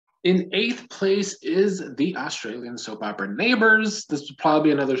In eighth place is the Australian soap opera Neighbours. This would probably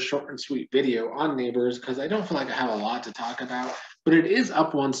be another short and sweet video on Neighbours because I don't feel like I have a lot to talk about, but it is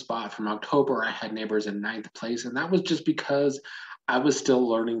up one spot from October. I had Neighbours in ninth place, and that was just because I was still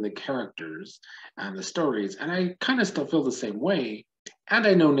learning the characters and the stories, and I kind of still feel the same way. And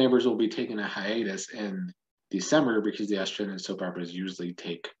I know Neighbours will be taking a hiatus in December because the Australian soap operas usually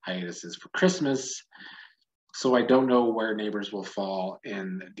take hiatuses for Christmas. So I don't know where Neighbours will fall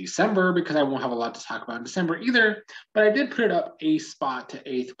in December because I won't have a lot to talk about in December either. But I did put it up a spot to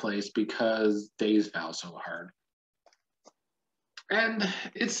eighth place because days fell so hard. And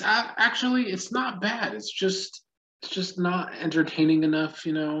it's actually it's not bad. It's just not entertaining enough,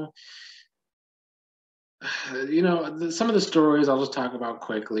 you know. Some of the stories I'll just talk about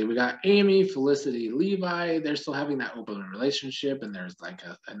quickly. We got Amy, Felicity, Levi. They're still having that open relationship, and there's like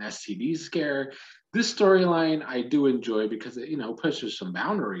an STD scare. This storyline I do enjoy because it, pushes some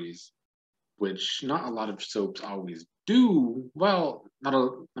boundaries, which not a lot of soaps always do. Well, not a.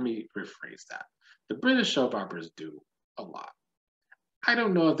 Let me rephrase that. The British soap operas do a lot. I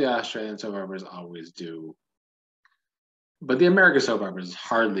don't know if the Australian soap operas always do. But the American soap operas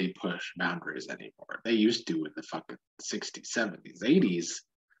hardly push boundaries anymore. They used to in the fucking 60s, 70s, 80s,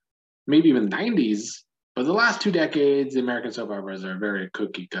 maybe even 90s. But the last 2 decades, the American soap operas are very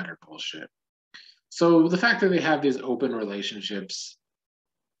cookie cutter bullshit. So the fact that they have these open relationships,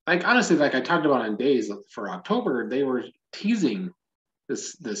 like honestly, like I talked about in Days for October, they were teasing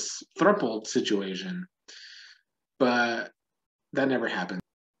this throuple situation, but that never happened.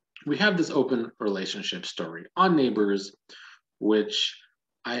 We have this open relationship story on Neighbours, which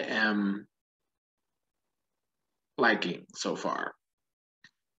I am liking so far.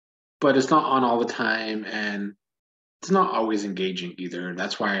 But it's not on all the time, and it's not always engaging either.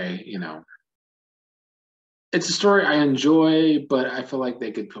 That's why, it's a story I enjoy, but I feel like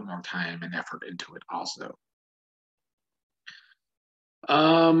they could put more time and effort into it also.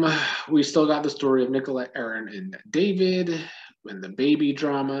 We still got the story of Nicolette, Aaron, and David, and the baby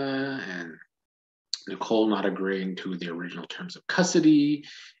drama, and Nicole not agreeing to the original terms of custody,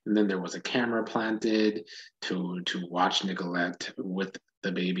 and then there was a camera planted to watch Nicolette with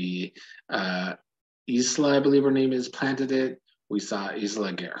the baby. Isla, I believe her name is, planted it. We saw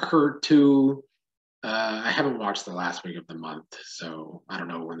Isla get hurt too. I haven't watched the last week of the month, so I don't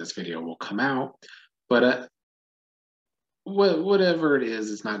know when this video will come out. But whatever it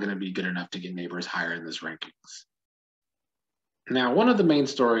is, it's not going to be good enough to get Neighbours higher in this rankings. Now, one of the main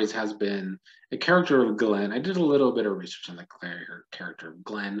stories has been a character of Glenn. I did a little bit of research on the character of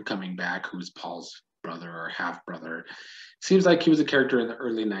Glenn coming back, who's Paul's brother or half brother. Seems like he was a character in the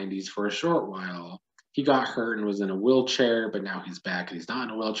early 90s for a short while. He got hurt and was in a wheelchair, but now he's back and he's not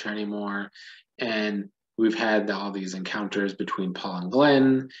in a wheelchair anymore. And we've had all these encounters between Paul and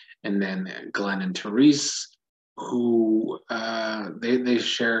Glenn, and then Glenn and Therese, who they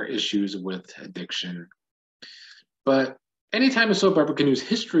share issues with addiction. But anytime a soap opera can use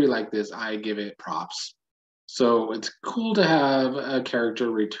history like this, I give it props. So it's cool to have a character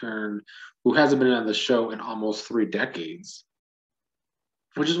return who hasn't been on the show in almost 3 decades,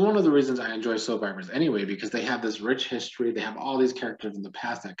 which is one of the reasons I enjoy soap operas anyway, because they have this rich history. They have all these characters in the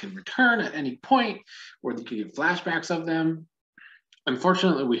past that can return at any point, or you can get flashbacks of them.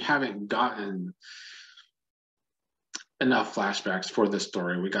 Unfortunately, we haven't gotten enough flashbacks for this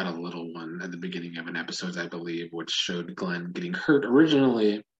story. We got a little one at the beginning of an episode, I believe, which showed Glenn getting hurt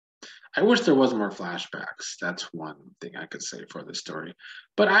originally. I wish there was more flashbacks. That's one thing I could say for this story.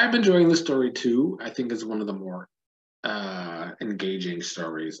 But I'm enjoying the story too. I think it's one of the more engaging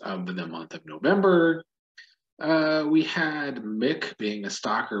stories of the month of November. We had Mick being a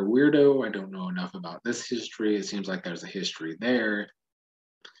stalker weirdo. I don't know enough about this history. It seems like there's a history there.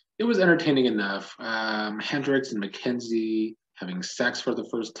 It was entertaining enough. Hendrix and Mackenzie having sex for the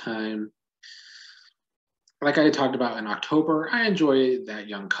first time. Like I talked about in October, I enjoy that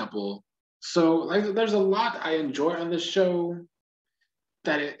young couple. So there's a lot I enjoy on this show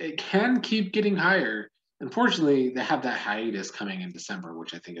that it can keep getting higher. Unfortunately, they have that hiatus coming in December,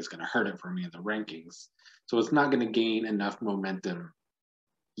 which I think is going to hurt it for me in the rankings. So it's not going to gain enough momentum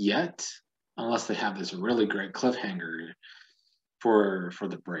yet, unless they have this really great cliffhanger for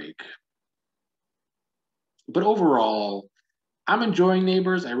the break. But overall, I'm enjoying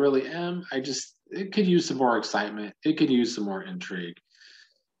Neighbours. I really am. It could use some more excitement. It could use some more intrigue.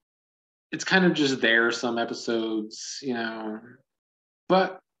 It's kind of just there some episodes,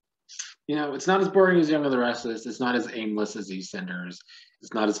 but it's not as boring as Young and the Restless. It's not as aimless as EastEnders.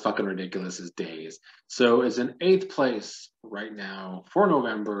 It's not as fucking ridiculous as Days. So it's in eighth place right now for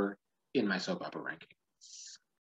November in my soap opera ranking.